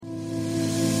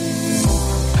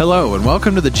Hello, and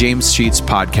welcome to the James Sheets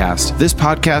Podcast. This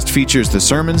podcast features the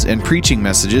sermons and preaching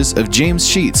messages of James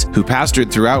Sheets, who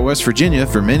pastored throughout West Virginia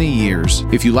for many years.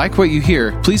 If you like what you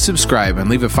hear, please subscribe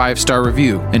and leave a 5-star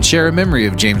review, and share a memory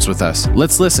of James with us.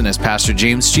 Let's listen as Pastor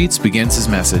James Sheets begins his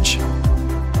message. To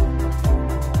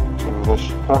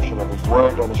this portion of his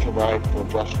word, let us unite for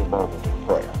just a moment in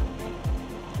prayer.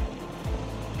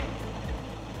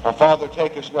 Our Father,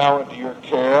 take us now into your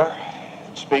care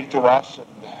and speak to us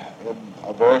in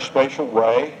a very special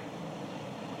way.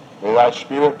 May thy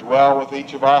Spirit dwell with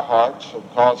each of our hearts and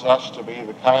cause us to be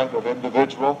the kind of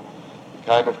individual, the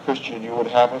kind of Christian you would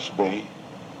have us be.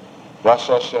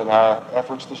 Bless us in our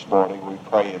efforts this morning, we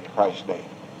pray in Christ's name.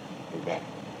 Amen.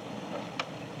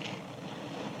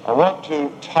 I want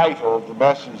to title the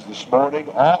message this morning,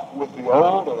 Off with the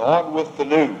Old and On with the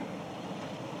New.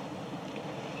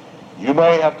 You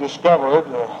may have discovered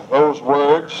those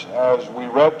words as we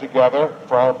read together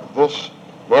from this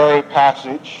very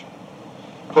passage,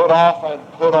 put off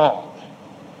and put on.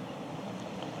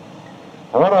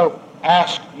 I want to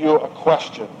ask you a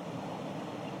question.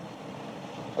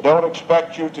 I don't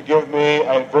expect you to give me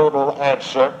a verbal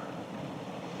answer,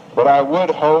 but I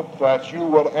would hope that you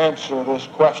would answer this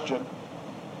question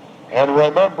and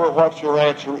remember what your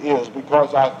answer is,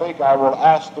 because I think I will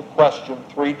ask the question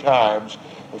 3 times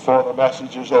before the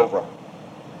message is over.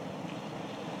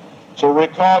 So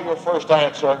recall your first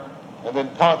answer and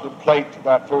then contemplate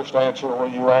that first answer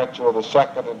when you answer the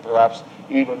second and perhaps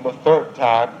even the third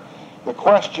time. The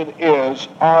question is,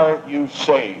 are you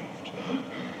saved?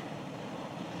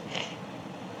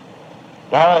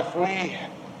 Now, if we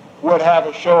would have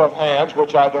a show of hands,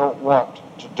 which I don't want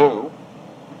to do,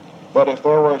 but if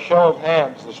there were a show of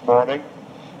hands this morning,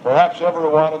 perhaps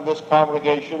everyone in this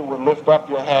congregation would lift up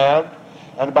your hand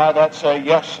and by that say,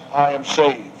 yes, I am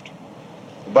saved.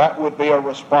 That would be a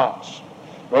response.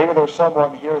 Maybe there's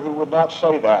someone here who would not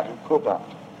say that, who could not.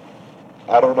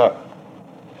 I don't know.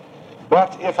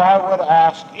 But if I would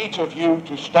ask each of you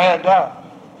to stand up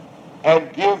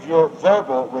and give your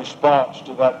verbal response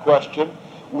to that question,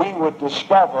 we would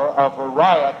discover a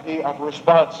variety of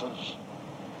responses,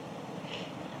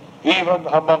 even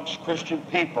amongst Christian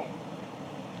people.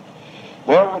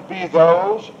 There would be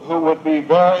those who would be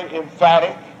very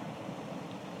emphatic,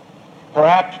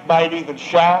 perhaps might even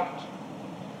shout,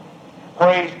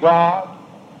 praise God,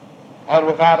 and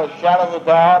without a shadow of a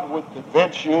doubt would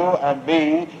convince you and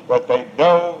me that they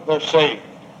know they're saved.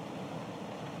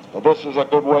 And this is a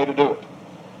good way to do it.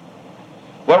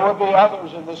 There would be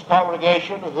others in this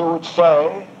congregation who would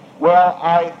say, well,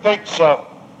 I think so.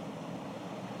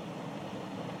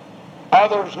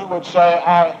 Others who would say,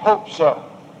 I hope so.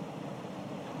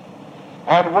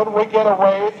 And when we get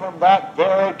away from that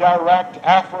very direct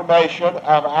affirmation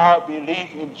of our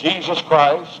belief in Jesus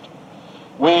Christ,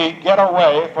 we get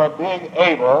away from being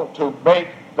able to make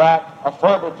that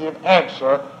affirmative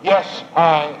answer, yes,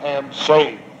 I am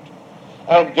saved,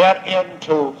 and get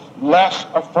into less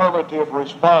affirmative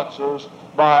responses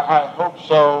by I hope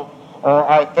so, or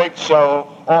I think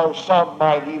so, or some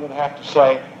might even have to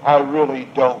say, I really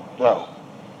don't know.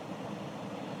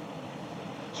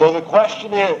 So the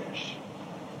question is,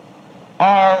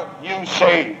 are you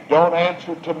saved? Don't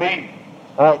answer to me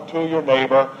or to your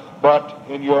neighbor, but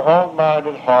in your own mind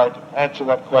and heart, answer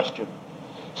that question.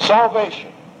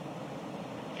 Salvation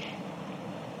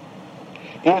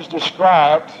is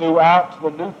described throughout the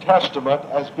New Testament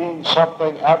as being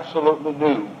something absolutely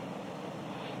new.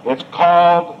 It's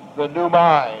called the new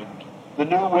mind, the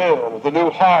new will, the new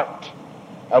heart,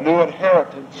 a new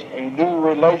inheritance, a new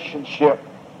relationship,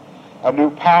 a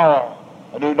new power,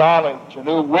 a new knowledge, a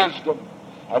new wisdom,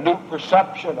 a new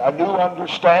perception, a new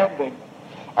understanding,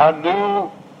 a new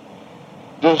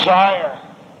desire,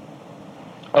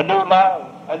 a new love,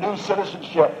 a new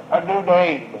citizenship, a new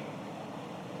name.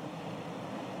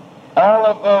 All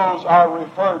of those are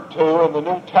referred to in the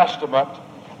New Testament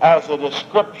as a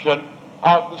description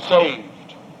of the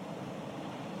saved.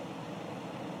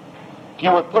 If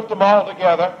you would put them all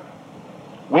together,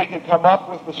 we could come up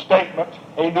with the statement,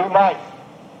 a new life.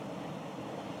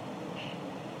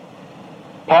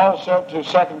 Paul said to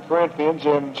 2 Corinthians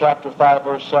in chapter 5,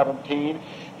 verse 17,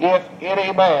 if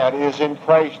any man is in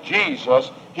Christ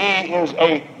Jesus, he is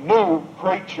a new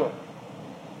creature.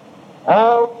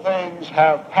 All things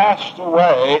have passed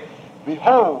away.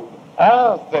 Behold,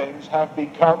 all things have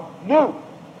become new.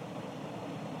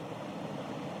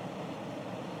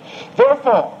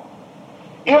 Therefore,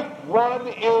 if one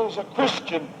is a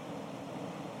Christian,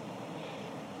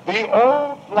 the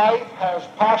old life has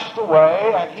passed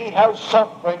away and he has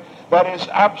something that is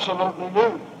absolutely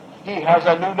new. He has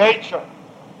a new nature.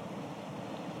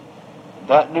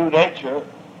 That new nature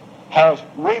has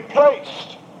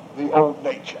replaced the old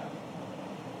nature.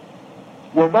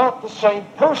 You're not the same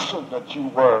person that you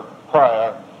were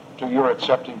prior to your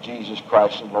accepting Jesus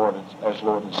Christ as Lord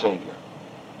and Savior.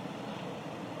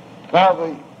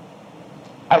 Now,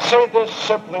 I say this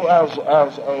simply as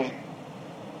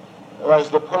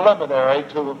the preliminary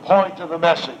to the point of the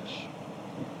message.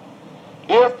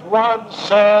 If one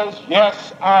says,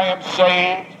 yes, I am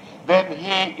saved, then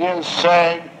he is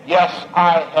saying, yes,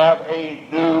 I have a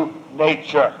new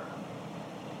nature.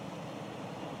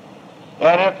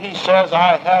 And if he says,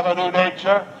 I have a new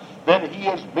nature, then he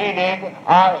is meaning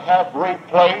I have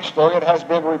replaced, or it has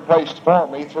been replaced for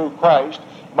me through Christ.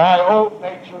 My old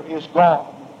nature is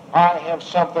gone. I have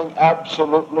something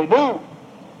absolutely new.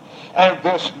 And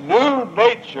this new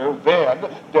nature then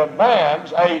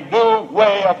demands a new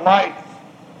way of life.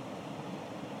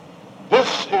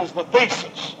 This is the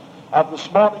thesis of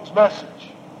this morning's message.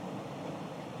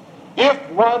 If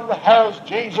one has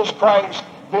Jesus Christ,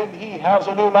 then he has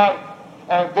a new life.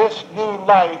 And this new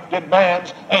life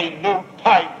demands a new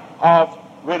type of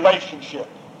relationship.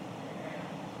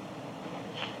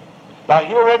 Now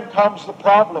herein comes the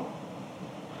problem.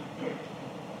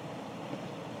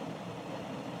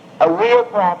 A real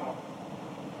problem.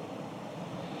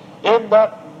 In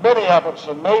that many of us,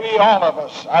 and maybe all of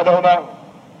us, I don't know,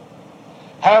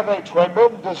 have a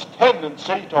tremendous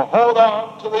tendency to hold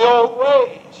on to the old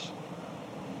ways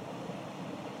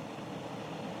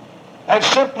and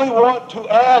simply want to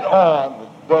add on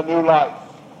the new life,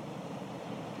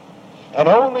 and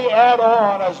only add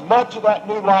on as much of that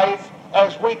new life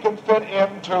as we can fit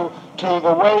into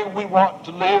the way we want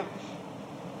to live.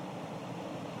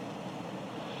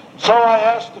 So I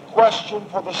ask the question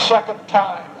for the second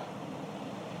time: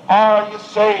 are you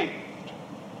saved?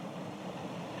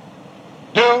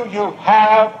 Do you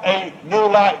have a new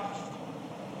life?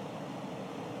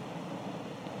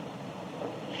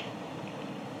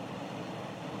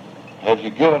 Have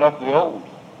you given up the old?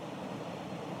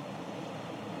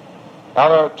 Now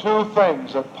there are two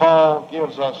things that Paul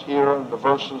gives us here in the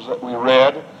verses that we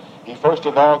read. He first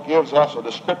of all gives us a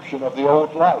description of the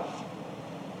old life.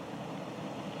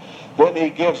 Then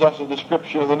he gives us a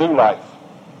description of the new life.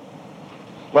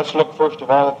 Let's look first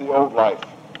of all at the old life.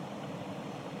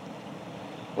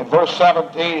 In verse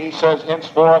 17 he says,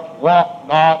 henceforth walk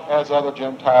not as other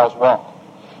Gentiles walk.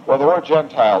 Well, the word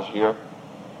Gentiles here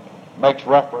makes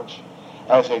reference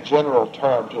as a general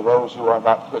term to those who are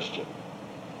not Christian.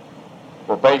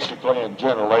 Well, basically and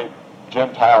generally,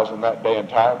 Gentiles in that day and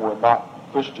time were not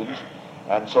Christians,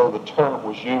 and so the term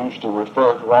was used to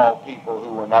refer to all people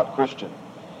who were not Christian.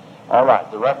 All right,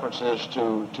 the reference is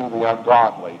to the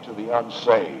ungodly, to the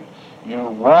unsaved. You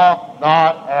walk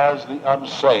not as the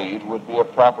unsaved would be a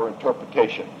proper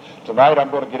interpretation. Tonight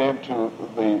I'm going to get into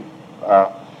the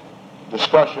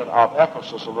discussion of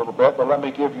Ephesus a little bit, but let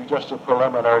me give you just a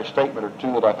preliminary statement or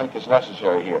two that I think is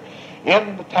necessary here.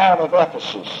 In the town of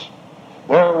Ephesus,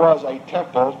 there was a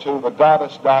temple to the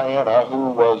goddess Diana,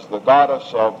 who was the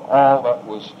goddess of all that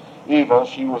was evil.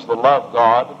 She was the love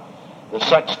god, the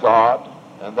sex god,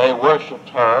 and they worshipped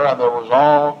her, and there was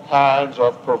all kinds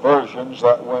of perversions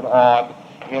that went on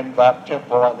in that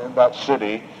temple and in that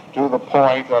city, to the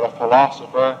point that a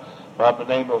philosopher by the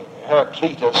name of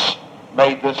Heraclitus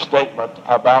made this statement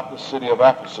about the city of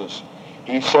Ephesus.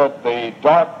 He said, it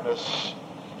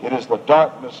is the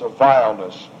darkness of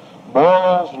vileness,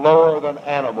 morals lower than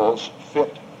animals,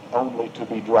 fit only to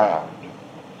be drowned.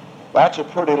 That's a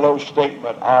pretty low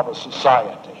statement of a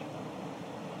society.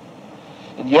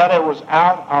 And yet it was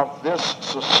out of this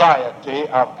society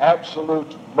of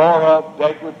absolute moral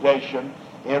degradation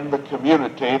in the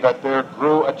community that there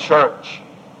grew a church.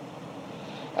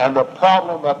 And the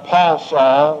problem that Paul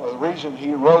saw, the reason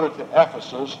he wrote it to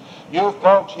Ephesus, you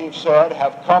folks, he said,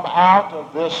 have come out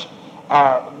of this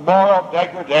moral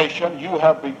degradation. You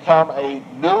have become a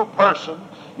new person.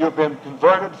 You've been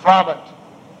converted from it.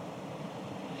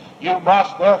 You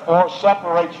must therefore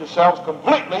separate yourselves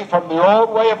completely from the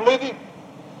old way of living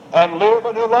and live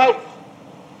a new life.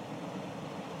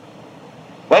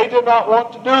 They did not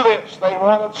want to do this. They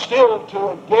wanted still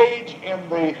to engage in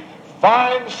the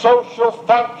fine social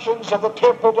functions of the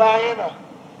Temple Diana.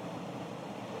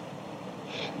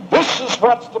 This is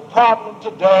what's the problem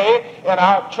today in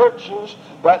our churches,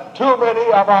 that too many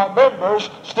of our members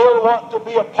still want to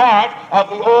be a part of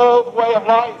the old way of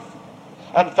life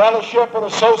and fellowship and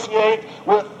associate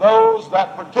with those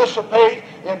that participate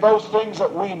in those things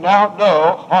that we now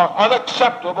know are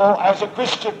unacceptable as a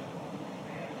Christian.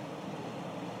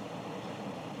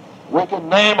 We can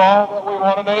name all that we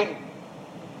want to name.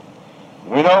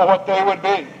 We know what they would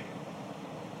be.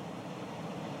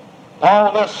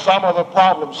 Paul lists some of the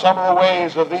problems, some of the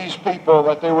ways of these people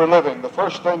that they were living. The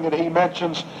first thing that he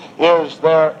mentions is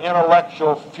their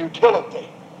intellectual futility.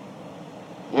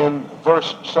 In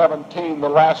verse 17, the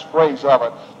last phrase of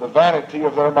it, the vanity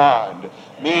of their mind,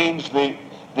 means the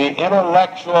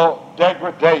intellectual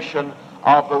degradation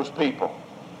of those people.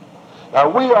 Now,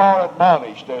 we are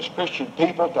admonished as Christian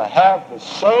people to have the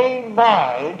same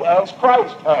mind as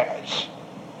Christ has.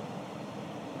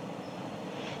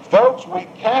 Folks, we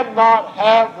cannot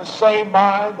have the same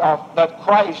mind that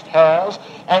Christ has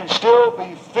and still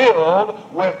be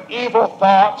filled with evil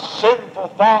thoughts, sinful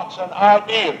thoughts, and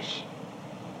ideas.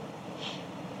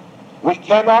 We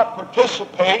cannot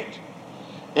participate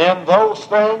in those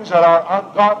things that are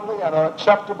ungodly and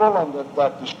unacceptable and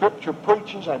that the Scripture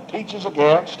preaches and teaches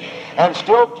against, and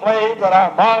still claim that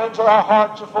our minds and our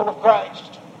hearts are full of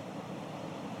Christ.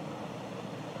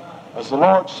 As the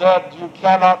Lord said, you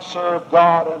cannot serve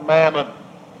God and mammon.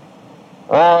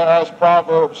 Or as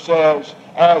Proverbs says,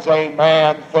 as a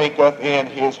man thinketh in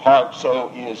his heart, so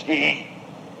is he.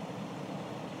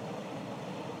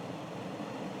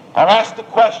 I'll ask the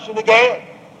question again.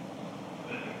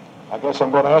 I guess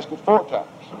I'm going to ask it 4 times.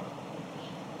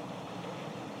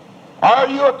 Are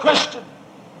you a Christian?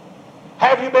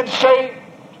 Have you been saved?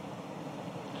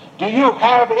 Do you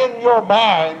have in your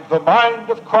mind the mind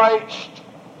of Christ?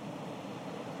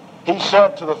 He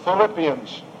said to the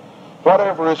Philippians,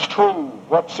 whatever is true,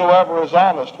 whatsoever is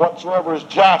honest, whatsoever is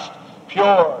just,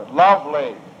 pure,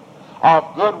 lovely,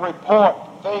 of good report,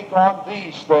 think on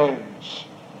these things.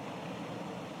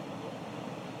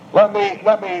 Let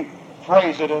me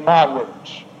phrase it in my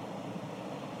words.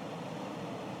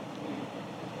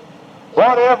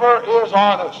 Whatever is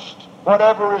honest,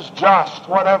 whatever is just,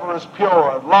 whatever is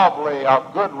pure, lovely,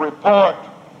 of good report,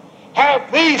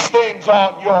 have these things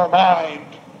on your mind.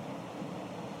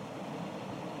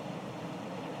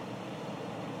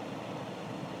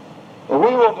 We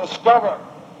will discover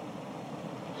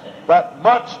that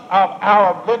much of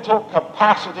our mental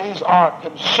capacities are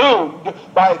consumed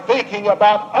by thinking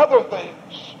about other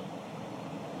things.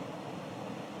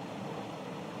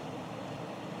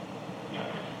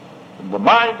 And the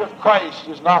mind of Christ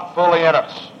is not fully in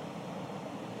us.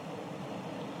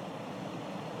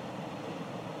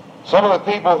 Some of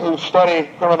the people who study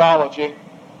criminology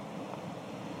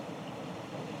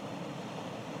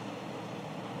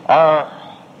are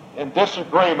in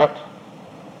disagreement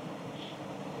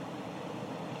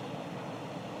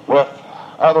with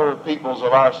other peoples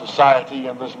of our society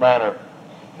in this manner,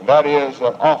 and that is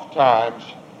that oftentimes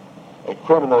a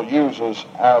criminal uses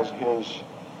as his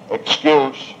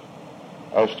excuse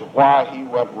as to why he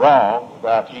went wrong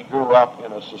that he grew up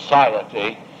in a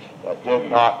society that did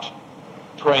not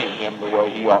train him the way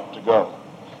he ought to go.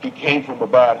 He came from a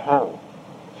bad home.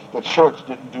 The church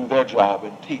didn't do their job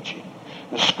in teaching.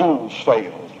 The schools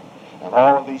failed. And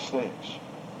all of these things.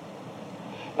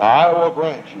 Now, I will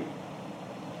grant you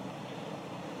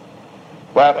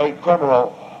that a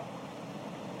criminal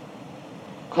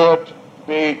could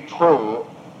be true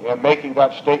in making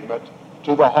that statement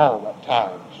to the home at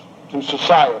times, to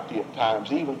society at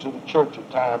times, even to the church at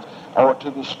times, or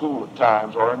to the school at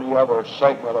times, or any other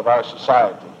segment of our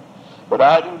society. But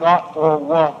I do not for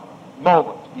one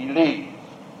moment believe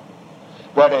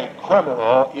that a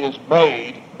criminal is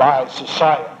made by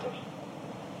society,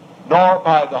 nor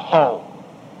by the home.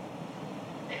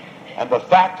 And the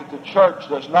fact that the church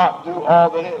does not do all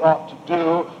that it ought to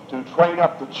do to train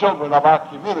up the children of our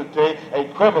community, a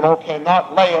criminal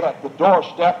cannot lay it at the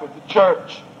doorstep of the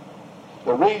church.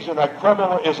 The reason a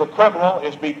criminal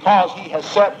is because he has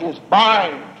set his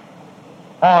mind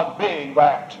on being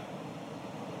that.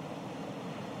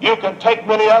 You can take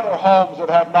many other homes that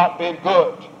have not been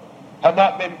good, have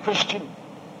not been Christian,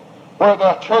 where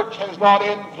the church has not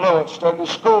influenced and the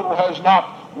school has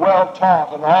not well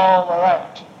taught and all of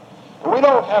that. We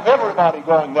don't have everybody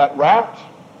going that route.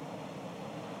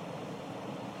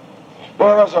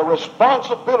 There is a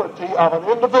responsibility of an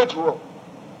individual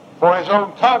for his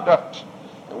own conduct,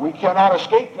 and we cannot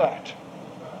escape that.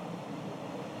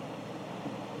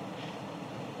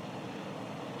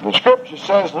 The Scripture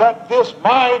says, let this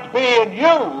mind be in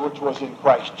you, which was in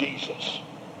Christ Jesus.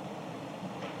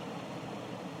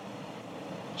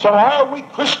 So are we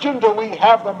Christian? Do we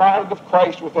have the mind of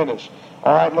Christ within us?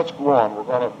 All right, let's go on. We're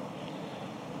going to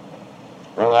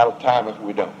run out of time if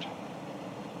we don't.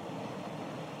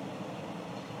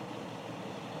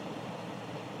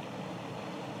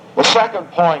 The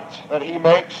second point that he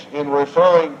makes in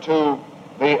referring to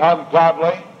the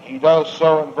ungodly, he does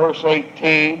so in verse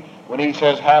 18 when he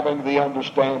says, having the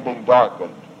understanding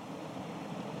darkened.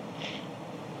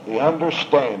 The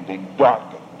understanding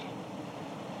darkened.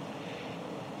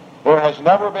 has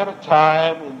never been a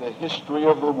time in the history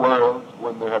of the world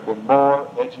when there have been more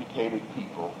educated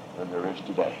people than there is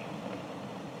today.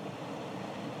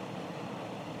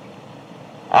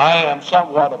 I am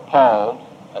somewhat appalled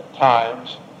at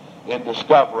times in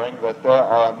discovering that there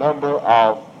are a number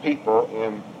of people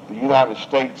in the United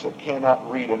States that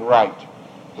cannot read and write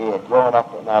who have grown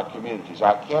up in our communities.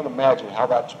 I can't imagine how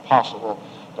that's possible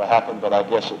to happen, but I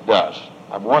guess it does.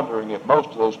 I'm wondering if most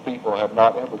of those people have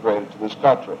not immigrated to this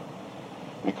country,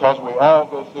 because we all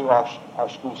go through our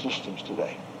school systems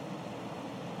today.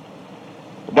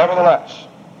 But nevertheless,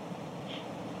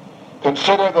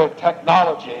 consider the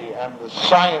technology and the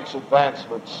science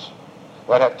advancements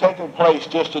that have taken place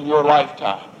just in your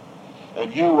lifetime.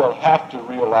 And you will have to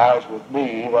realize with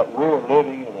me that we're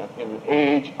living in an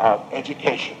age of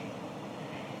education.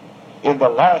 In the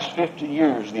last 50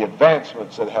 years, the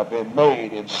advancements that have been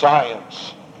made in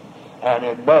science and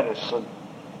in medicine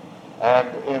and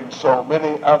in so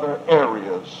many other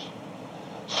areas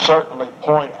certainly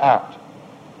point out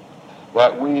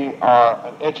that we are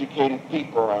an educated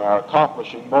people and are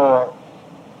accomplishing more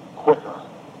quicker.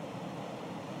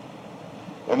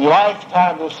 In the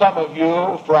lifetime of some of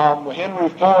you, from Henry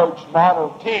Ford's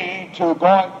Model T to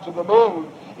going to the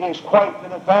moon is quite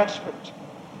an advancement.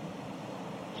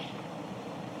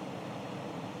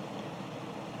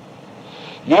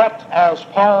 Yet, as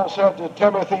Paul said to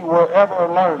Timothy, we're ever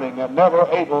learning and never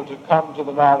able to come to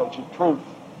the knowledge of truth.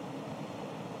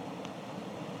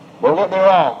 Don't get me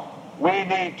wrong. We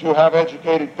need to have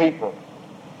educated people.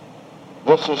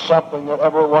 This is something that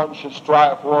everyone should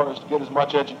strive for, is to get as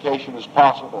much education as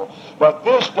possible. But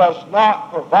this does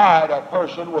not provide a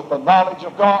person with the knowledge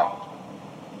of God.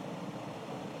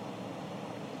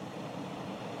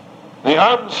 The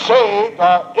unsaved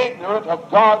are ignorant of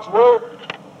God's Word.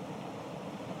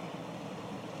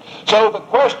 So the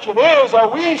question is, are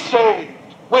we saved?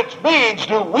 Which means,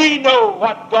 do we know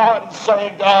what God is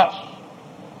saying to us?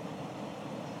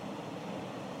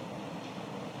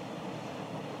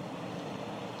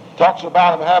 Talks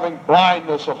about him having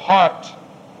blindness of heart.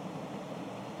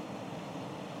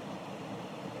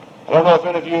 I don't know if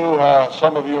any of you,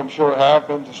 some of you I'm sure have,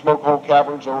 been to smoke hole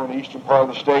caverns over in the eastern part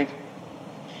of the state,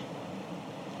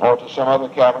 or to some other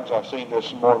caverns. I've seen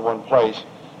this in more than one place.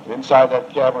 And inside that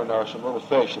cavern there are some little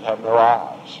fish that have no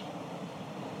eyes.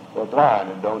 They're blind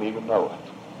and don't even know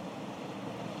it.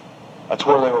 That's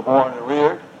where they were born and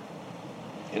reared.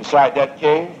 Inside that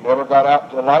cave, never got out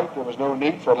to the light. There was no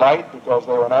need for light because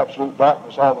they were in absolute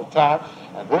darkness all the time.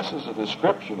 And this is a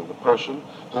description of the person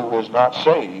who is not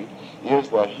saved, is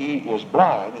that he is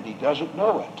blind and he doesn't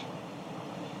know it.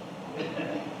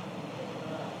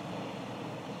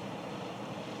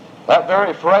 That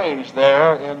very phrase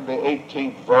there in the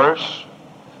 18th verse,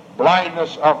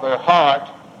 blindness of their heart,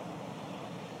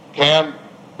 can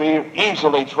be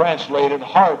easily translated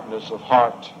hardness of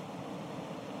heart.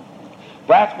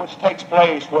 That's what takes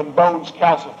place when bones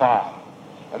calcify,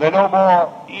 and they no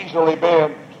more easily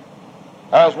bend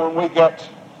as when we get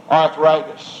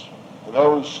arthritis. And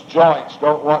those joints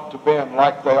don't want to bend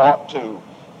like they ought to.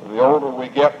 And the older we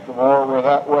get, the more we're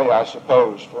that way, I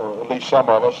suppose, for at least some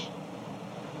of us.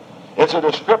 It's a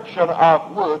description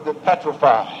of wood that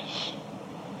petrifies.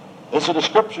 It's a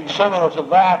description similar to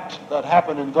that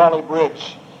happened in Gully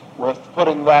Bridge with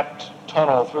putting that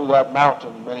tunnel through that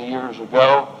mountain many years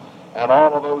ago. And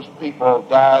all of those people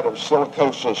died of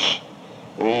silicosis.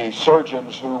 The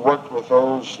surgeons who worked with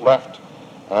those left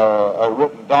a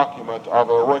written document of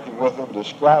their working with them,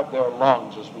 described their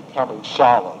lungs as becoming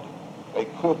solid. They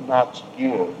could not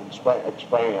give and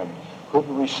expand,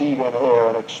 couldn't receive in air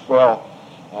and expel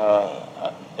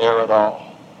air at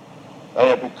all. They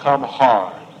had become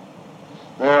hard.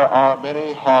 There are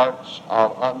many hearts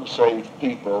of unsaved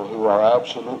people who are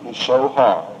absolutely so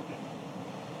hard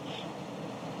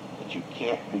you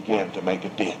can't begin to make a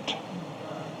dent.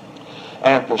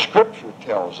 And the Scripture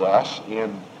tells us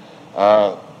in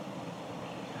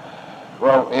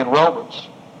Romans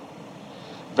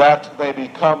that they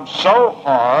become so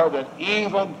hard that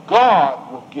even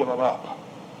God will give them up.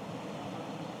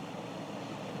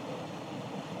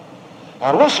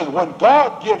 Now listen, when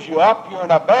God gives you up, you're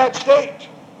in a bad state.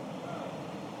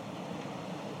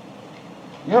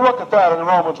 You look at that in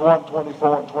Romans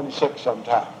 1:24 and 26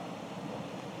 sometime.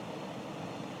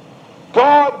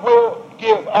 God will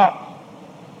give up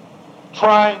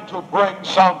trying to bring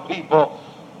some people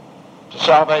to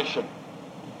salvation.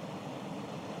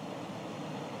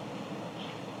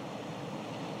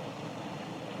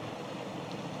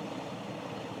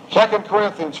 Second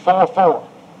Corinthians 4:4.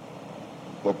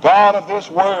 The God of this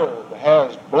world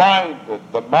has blinded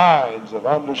the minds of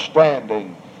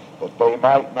understanding that they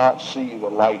might not see the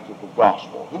light of the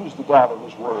gospel. Who's the God of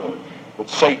this world but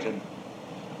Satan?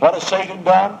 What has Satan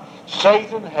done?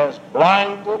 Satan has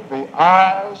blinded the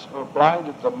eyes, or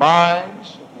blinded the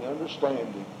minds, of the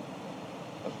understanding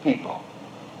of people.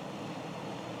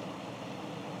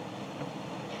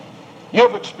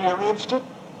 You've experienced it.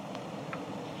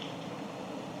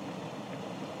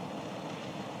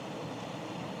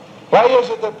 Why is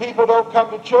it that people don't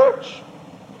come to church?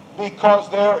 Because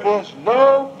there is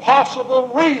no possible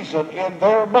reason in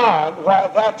their mind why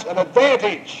that's an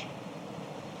advantage,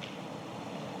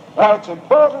 why it's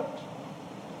important.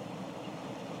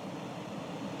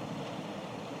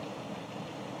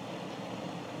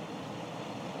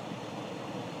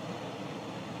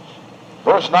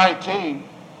 Verse 19,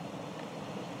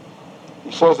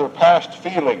 he says they're past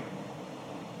feeling.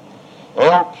 They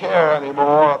don't care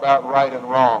anymore about right and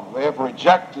wrong. They have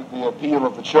rejected the appeal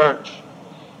of the church.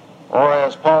 Or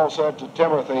as Paul said to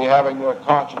Timothy, having their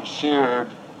conscience seared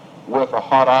with a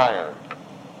hot iron.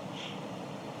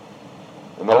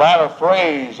 In the latter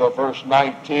phrase of verse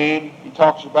 19, he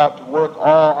talks about to work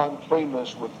all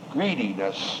uncleanness with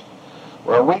greediness.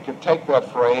 Well, we can take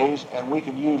that phrase and we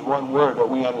can use one word that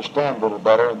we understand a little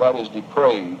better, and that is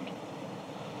depraved.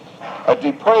 A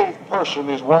depraved person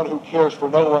is one who cares for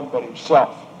no one but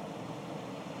himself.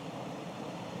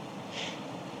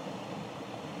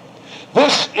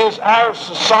 This is our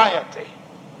society.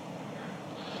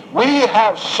 We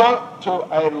have sunk to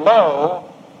a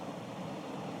low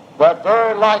that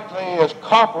very likely is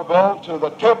comparable to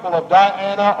the Temple of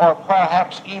Diana, or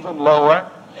perhaps even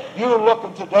lower. You look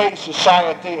in today's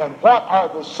society, and what are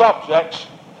the subjects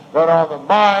that are on the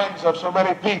minds of so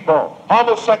many people?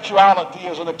 Homosexuality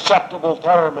is an acceptable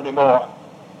term anymore.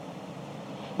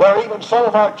 There are even some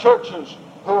of our churches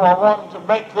who are wanting to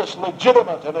make this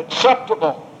legitimate and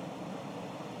acceptable.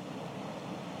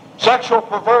 Sexual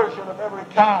perversion of every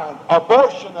kind,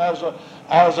 abortion as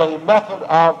a method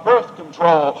of birth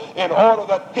control, in order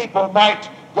that people might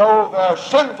go their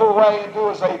sinful way and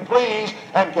do as they please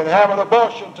and can have an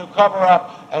abortion to cover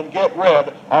up and get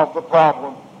rid of the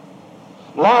problem.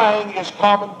 Lying is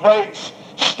commonplace.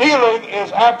 Stealing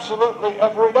is absolutely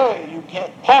every day. You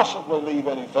can't possibly leave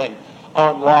anything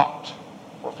unlocked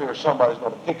for fear somebody's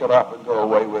going to pick it up and go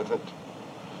away with it.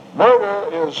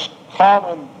 Murder is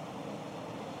common.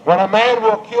 When a man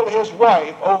will kill his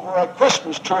wife over a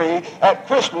Christmas tree at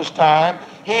Christmas time,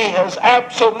 he is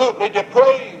absolutely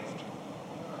depraved.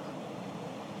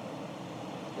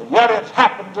 And yet it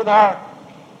happened in our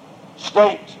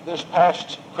state this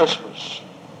past Christmas.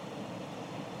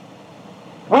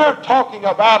 We're talking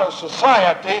about a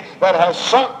society that has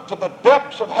sunk to the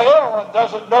depths of hell and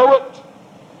doesn't know it.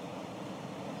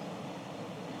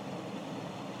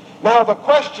 Now the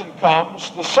question comes,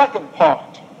 the second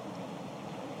part.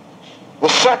 The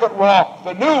second walk,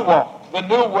 the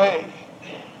new way.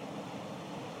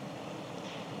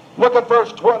 Look at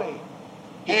verse 20.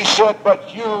 He said,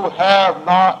 but you have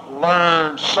not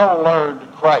learned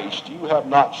Christ. You have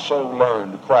not so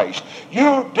learned Christ.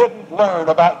 You didn't learn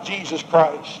about Jesus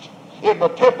Christ in the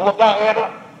Temple of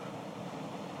Diana.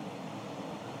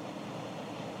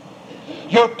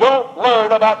 You don't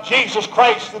learn about Jesus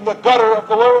Christ in the gutter of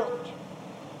the world.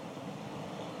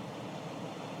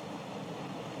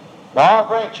 Now, I'll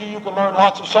grant you can learn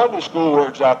lots of Sunday school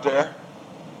words out there.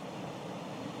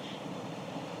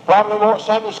 Probably more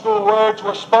Sunday school words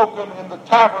were spoken in the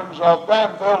taverns of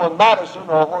Granville and Madison,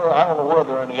 or where, I don't know where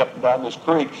they're any up and down this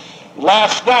creek,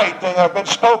 last night than have been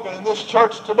spoken in this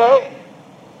church today.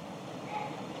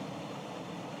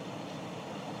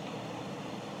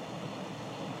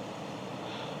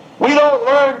 We don't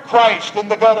learn Christ in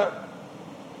the gutter.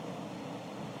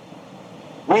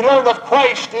 We learn of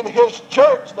Christ in his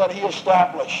church that he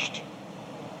established.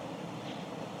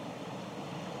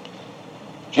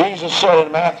 Jesus said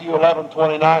in Matthew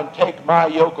 11:29, take my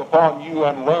yoke upon you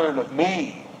and learn of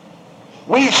me.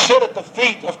 We sit at the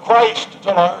feet of Christ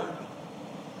to learn.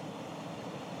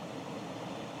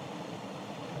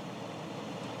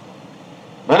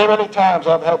 Many, many times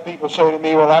I've had people say to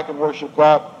me, well, I can worship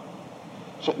God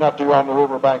sitting out there on the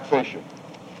riverbank fishing.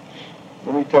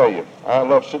 Let me tell you, I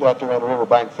love sitting out there on the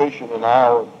riverbank fishing, and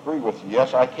I'll agree with you.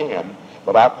 Yes, I can,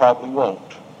 but I probably won't.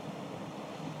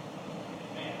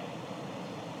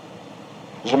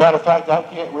 As a matter of fact, I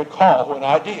can't recall when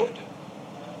I did.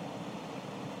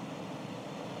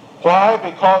 Why?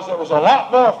 Because it was a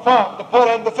lot more fun to put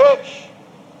in the fish.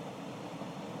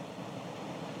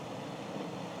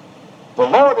 The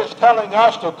Lord is telling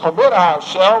us to commit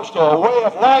ourselves to a way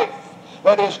of life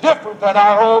that is different than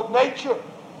our old nature.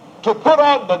 To put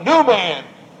on the new man,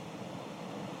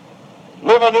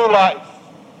 live a new life.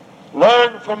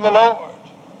 Learn from the Lord.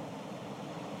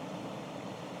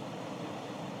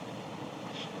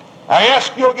 I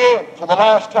ask you again for the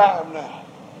last time now.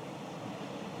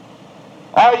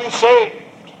 Are you saved?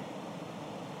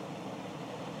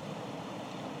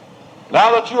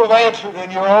 Now that you have answered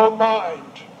in your own mind,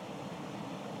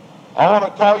 I want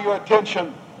to call your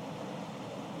attention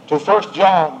to 1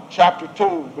 John chapter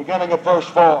 2, beginning at verse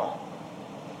 4.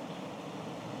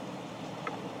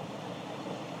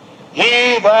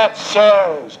 He that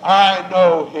says, I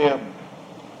know him,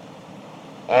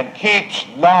 and keeps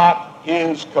not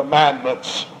his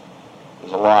commandments,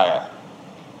 is a liar.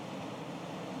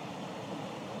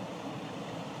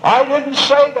 I didn't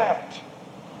say that.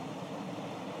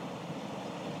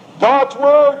 God's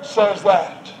Word says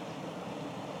that.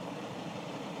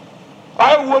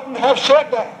 I wouldn't have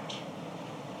said that.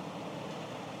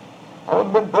 I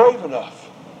wouldn't have been brave enough.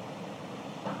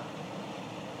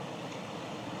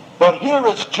 But here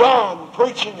is John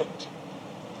preaching it.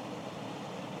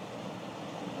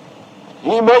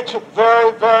 He makes it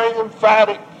very, very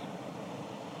emphatic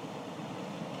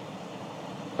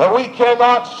that we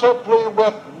cannot simply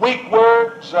with weak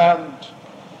words and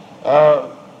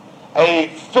a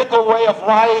fickle way of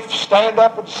life stand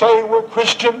up and say we're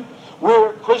Christian.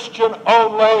 We're Christian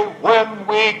only when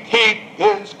we keep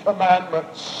his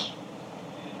commandments.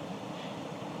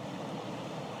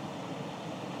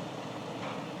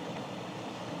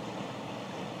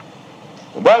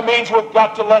 And that means we've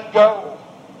got to let go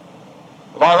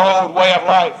of our old way of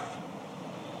life.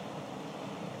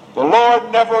 The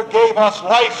Lord never gave us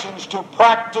license to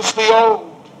practice the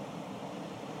old.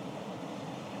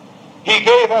 He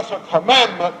gave us a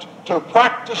commandment to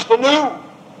practice the new,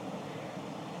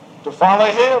 to follow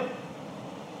him.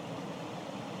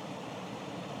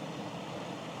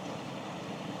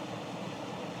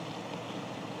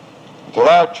 Until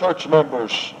our church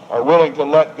members are willing to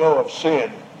let go of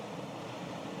sin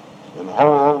and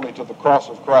hold only to the cross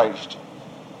of Christ,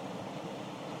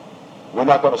 we're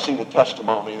not going to see the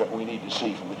testimony that we need to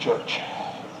see from the church.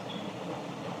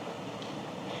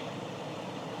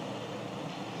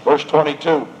 Verse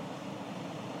 22,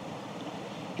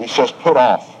 he says, put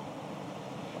off.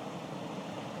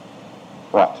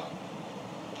 What?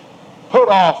 Put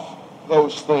off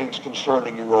those things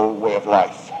concerning your old way of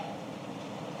life.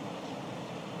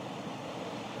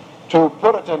 To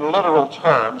put it in literal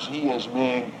terms, he is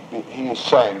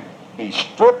saying, be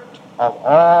stripped of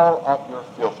all of your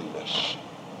filthiness.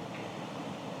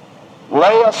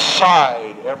 Lay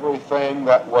aside everything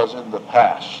that was in the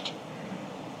past.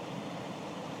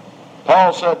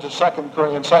 Paul said in 2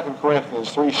 Corinthians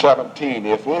 3:17,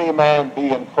 if any man be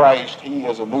in Christ, he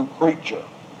is a new creature.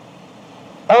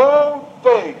 Old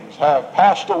things have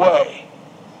passed away.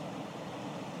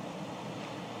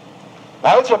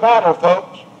 Now it's a battle,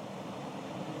 folks.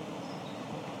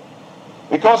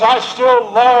 Because I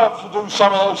still love to do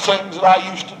some of those things that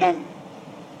I used to do.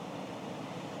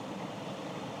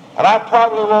 And I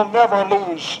probably will never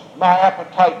lose my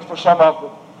appetite for some of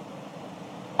them.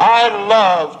 I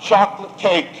love chocolate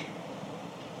cake.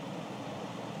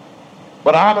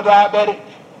 But I'm a diabetic,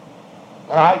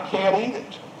 and I can't eat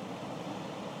it.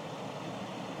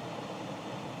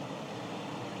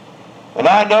 And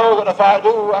I know that if I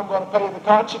do, I'm going to pay the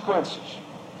consequences.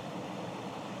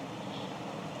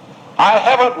 I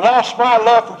haven't lost my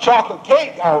love for chocolate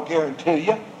cake, I'll guarantee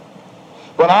you.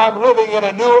 But I'm living in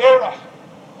a new era.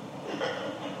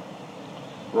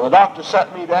 Well, the doctor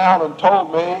sat me down and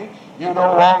told me, you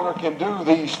no longer can do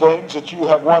these things that you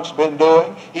have once been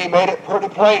doing. He made it pretty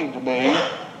plain to me.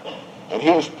 And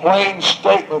his plain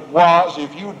statement was,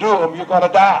 if you do them, you're going to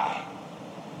die.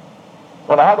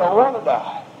 But I don't want to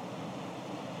die.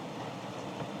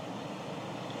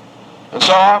 And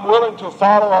so I'm willing to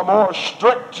follow a more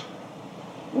strict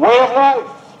way of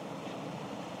life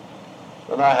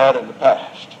than I had in the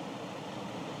past.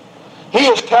 He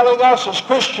is telling us as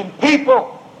Christian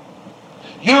people,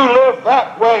 you live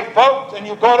that way, folks, and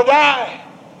you're going to die.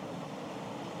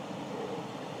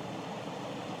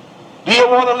 Do you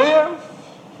want to live?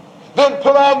 Then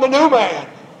put on the new man.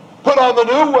 Put on the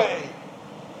new way.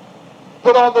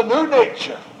 Put on the new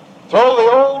nature. Throw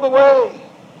the old away.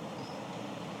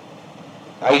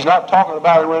 Now, he's not talking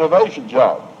about a renovation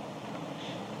job.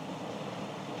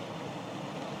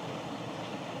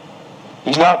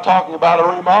 He's not talking about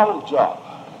a remodel job.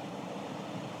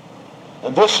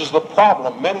 And this is the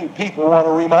problem. Many people want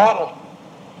to remodel.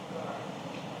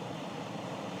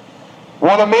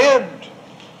 Want to mend.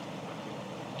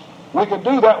 We can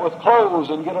do that with clothes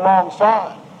and get along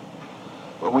fine.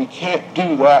 But we can't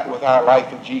do that with our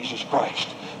life in Jesus Christ.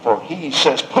 For he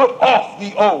says, put off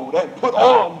the old and put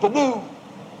on the new.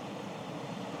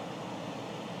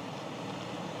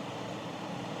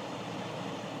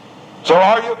 So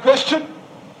are you a Christian?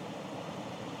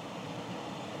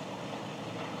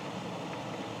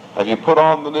 Have you put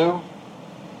on the new?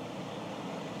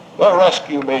 There are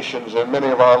rescue missions in many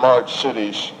of our large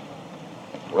cities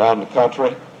around the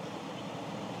country.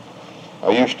 I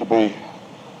used to be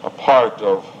a part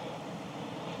of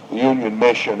the Union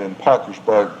Mission in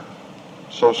Parkersburg,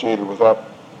 associated with that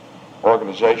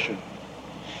organization.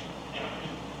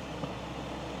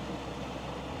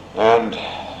 And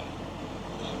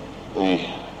the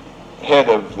head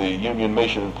of the Union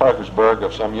Mission in Parkersburg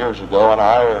of some years ago and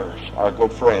I are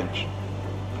good friends.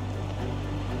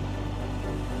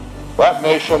 That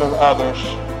mission and others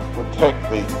would take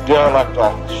the derelict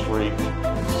off the street.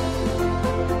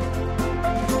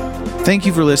 Thank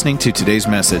you for listening to today's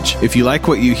message. If you like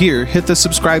what you hear, hit the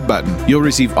subscribe button. You'll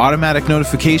receive automatic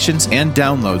notifications and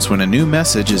downloads when a new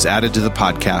message is added to the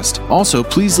podcast. Also,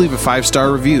 please leave a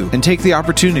 5-star review and take the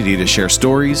opportunity to share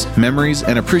stories, memories,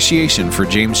 and appreciation for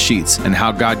James Sheets and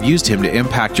how God used him to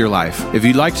impact your life. If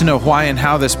you'd like to know why and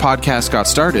how this podcast got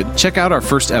started, check out our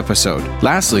first episode.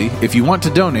 Lastly, if you want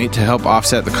to donate to help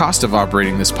offset the cost of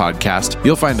operating this podcast,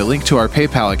 you'll find a link to our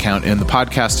PayPal account in the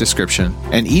podcast description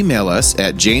and email us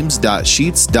at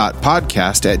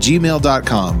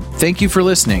james.sheets.podcast@gmail.com. Thank you for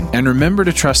listening, and remember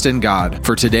to trust in God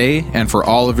for today and for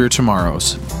all of your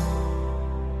tomorrows.